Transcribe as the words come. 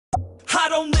I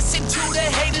don't listen to the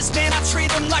haters, man, I treat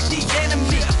them like the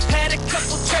enemy. Had a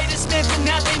couple traitors, man, but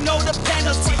now they know the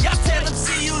penalty. I tell them,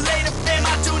 see you later, fam,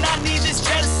 I do not need this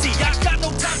jealousy. I got no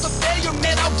time for failure,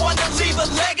 man, I wanna leave a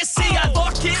legacy. I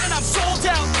lock in and I'm sold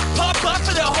out, pop up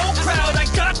for the whole crowd. I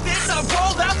got this, I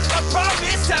roll out, I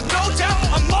promise, have no doubt.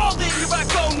 I'm all in, here I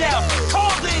go now,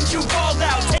 call in, you fall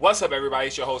out. What's up,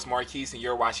 everybody? It's your host Marquise, and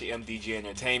you're watching MDG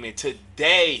Entertainment.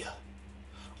 Today,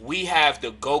 we have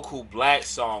the Goku Black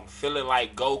song, Feeling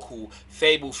Like Goku,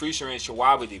 FabvL featuring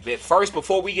Shwabadi. But first,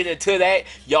 before we get into that,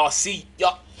 y'all see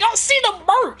the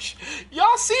merch.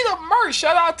 Y'all see the merch.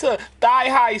 Shout out to Thigh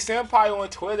High Senpai on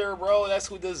Twitter, bro. That's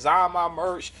who designed my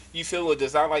merch. You feel what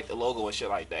design, like the logo and shit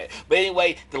like that. But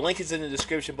anyway, the link is in the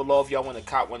description below if y'all want to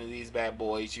cop one of these bad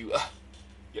boys. You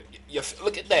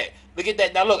look at that. Look at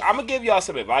that. Now look, I'm gonna give y'all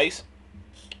some advice.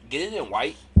 Get it in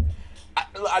white.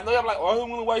 I know I'm like, oh, I don't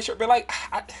want a white shirt, but like,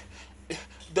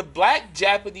 the black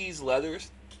Japanese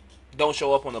letters don't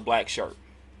show up on the black shirt.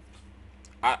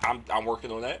 I'm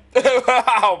working on that.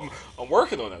 I'm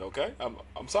working on that. Okay,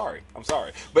 I'm sorry.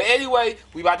 But anyway,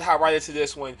 we about to hop right into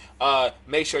this one.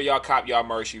 Make sure y'all cop y'all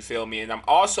merch. You feel me? And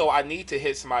I need to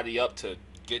hit somebody up to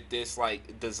get this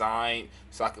like design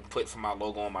so I can put for my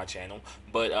logo on my channel.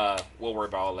 But we'll worry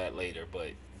about all that later.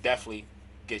 But definitely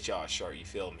get y'all a shirt. You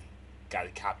feel me? Gotta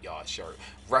cop y'all a shirt.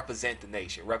 Represent the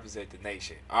nation. Represent the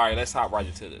nation. Alright, let's hop right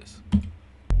into this.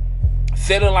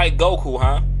 Feeling like Goku,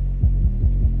 huh?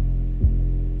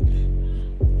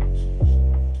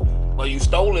 Well, you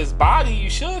stole his body. You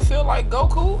should feel like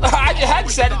Goku. I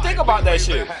just had to think about that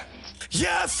shit.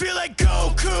 Yeah, I feel like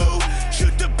Goku.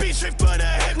 Shoot the beat straight for the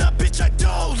head. Nah, bitch, I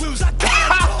don't lose. I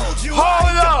told you.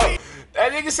 Hold up.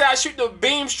 That nigga said I shoot the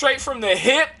beam straight from the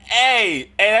hip. Hey,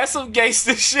 that's some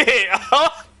gangster shit.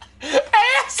 Hey,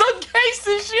 that's some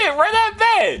gangster shit. Run that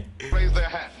back. Raise their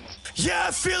hands. Yeah,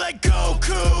 I feel like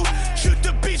Goku. Shoot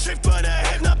the beat straight for the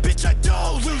head. Nah, bitch, I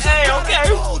don't lose. Hey, okay. I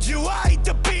told you I eat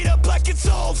the beat up like it's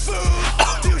all food.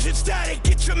 Fusion static,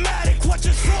 get dramatic. Watch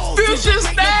us roll. Fusion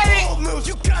static. Moves.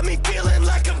 You got me feeling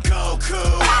like I'm Goku.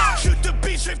 Shoot the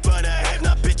beat straight for the head.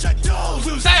 Nah, bitch, I don't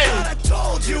lose. Hey. I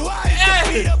told you I eat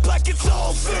the beat up like it's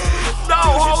all food. No,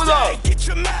 hold up. Get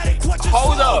dramatic. Watch us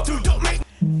Hold roll. up. Dude, don't make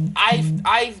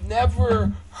I've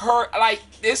never heard, like,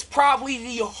 it's probably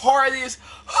the hardest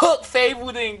hook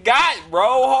FabvL done got,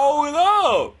 bro.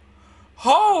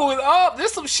 Hold up.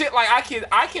 There's some shit like I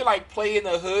can like play in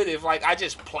the hood if like I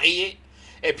just play it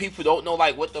and people don't know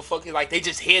like what the fuck is, like they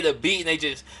just hear the beat and they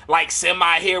just like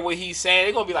semi hear what he's saying.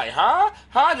 They're gonna be like, huh?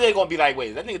 They're gonna be like,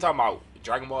 wait, that nigga talking about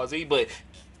Dragon Ball Z? But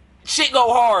shit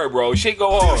go hard, bro. Shit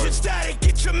go hard. Fusion static,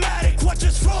 get dramatic, watch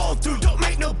us roll through, don't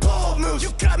make no bold moves.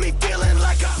 You got me feeling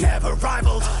like I'm never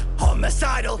rivaled,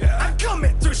 homicidal. I'm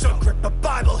coming through, so grip a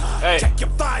Bible. Hey. Check your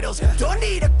vitals, don't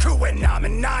need a crew when I'm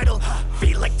an idol.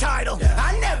 Feel like title,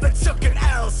 I never took an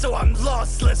L, so I'm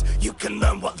lossless. You can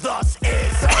learn what loss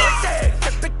is.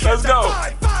 Let's go.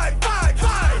 Fine.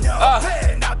 No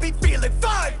pain, I be feeling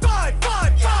fine.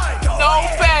 No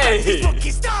pain.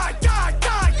 Rookies die.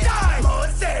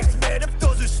 Mosaics made of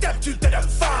those who stepped to that I'm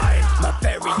fine. My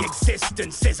very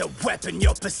existence is a weapon.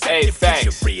 Your perceptive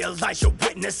you should realize you're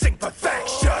witnessing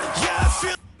perfection. Yeah, I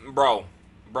feel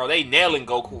Bro, they nailing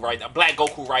Goku right now. Black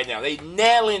Goku right now. They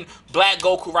nailing Black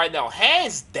Goku right now.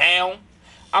 Hands down.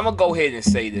 I'm gonna go ahead and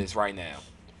say this right now.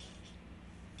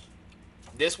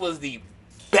 This was the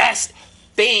best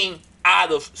thing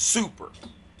out of Super.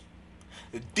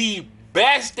 The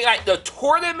best thing. Like, the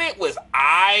tournament was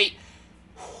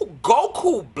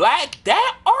Goku Black,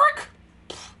 that arc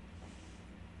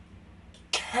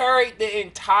carried the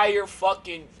entire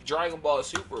fucking Dragon Ball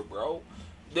Super, bro.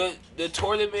 The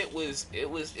tournament was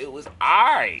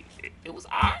alright. It was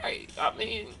alright. I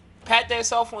mean, pat that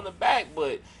self on the back,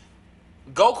 but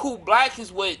Goku Black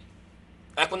is what,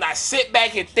 like, when I sit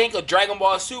back and think of Dragon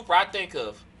Ball Super, I think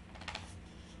of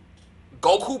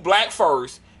Goku Black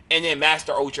first and then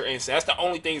Master Ultra Instinct. That's the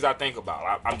only things I think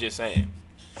about. I'm just saying.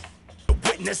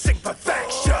 Witnessing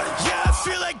perfection. Yeah, I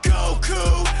feel like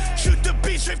Goku. Shoot the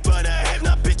beat straight for the head.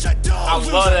 Nah, bitch, I don't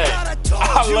lose. love that.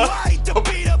 I eat the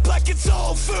beat up like it's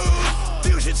all food.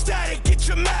 Fusion static, get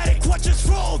dramatic. Watch us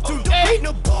roll through. Don't make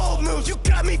no bold moves. You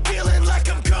got me feeling like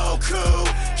I'm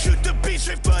Goku. Shoot the beat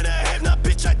straight for the head. Nah,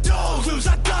 bitch, I don't lose.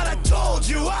 I thought I told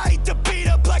you. I eat the beat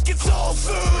up like it's all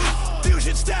food.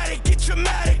 Fusion static, get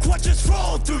dramatic. Watch us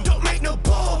roll through. Don't make no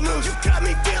bold moves. You got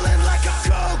me feeling like I'm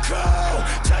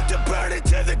Goku. Time to burn it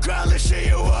to the ground. Let's see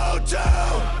you won't do.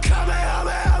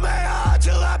 Kamehameha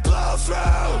till I blow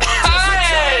through.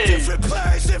 Different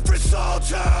place, different soul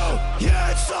tone.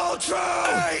 Yeah, it's all true.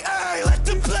 Hey, let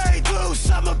the blade loose.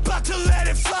 I'm about to let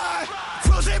it fly.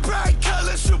 Rose bright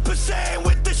colors, Super Saiyan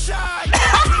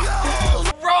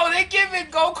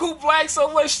swag,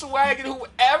 so much swag, and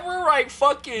whoever like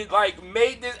fucking like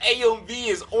made this AMV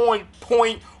is on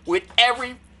point with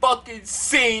every fucking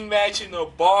scene matching the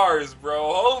bars,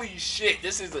 bro. Holy shit,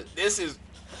 this is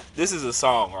a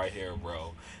song right here,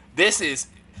 bro.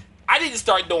 I need to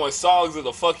start doing songs of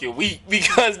the fucking week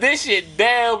because this shit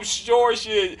damn sure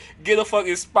should get a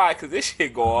fucking spot because this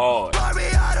shit go on. Barbie,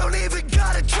 I don't even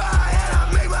gotta try, and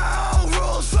I make my own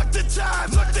rules. Fuck the time,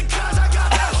 fuck the cause, I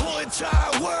got that whole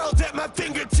entire world at my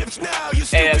fingertips now. You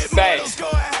Hey, stupid that's mortals, go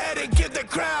ahead and give the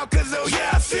crown, cause oh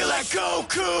yeah, I feel like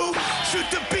Goku.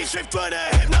 Shoot the beat straight for the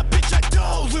hip, now bitch I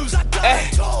don't lose. I thought I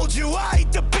told you, I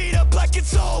eat the beat up like it's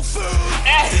soul food.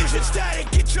 Fusion static,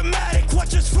 get dramatic,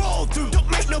 watch us roll through. Don't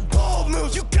make no bold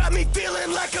moves, you got me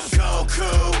feeling like I'm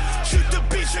Goku. Shoot the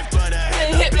beat straight for the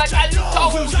hip, Like I just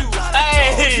told you.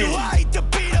 Hey. I eat the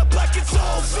beat up like it's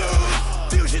soul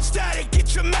food. Fusion static, get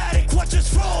dramatic, watch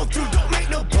us roll through. Don't make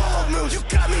no bold moves, you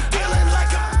got me feeling like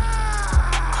I'm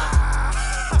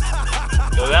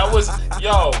Yo, that was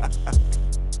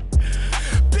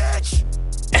bitch.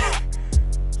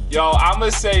 Yo, I'ma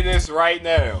say this right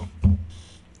now,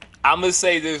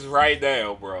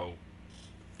 bro.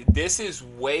 This is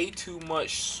way too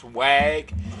much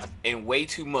swag and way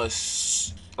too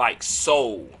much like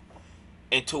soul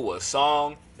into a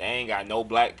song that ain't got no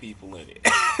black people in it.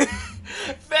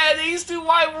 Man, these two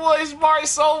white boys spark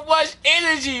so much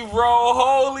energy, bro.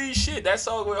 Holy shit, that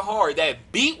song went hard. That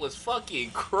beat was fucking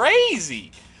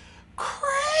crazy.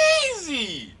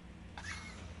 Crazy.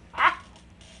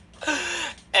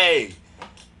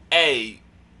 Hey,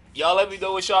 y'all let me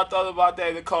know what y'all thought about that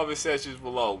in the comment sections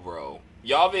below, bro.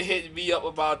 Y'all been hitting me up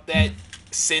about that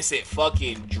since it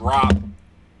fucking dropped.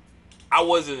 I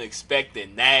wasn't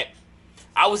expecting that.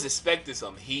 I was expecting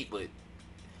some heat, but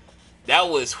that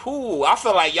was I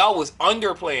feel like y'all was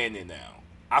underplaying it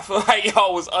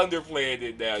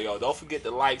now. Y'all. Don't forget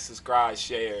to like, subscribe,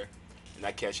 share, and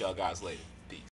I catch y'all guys later.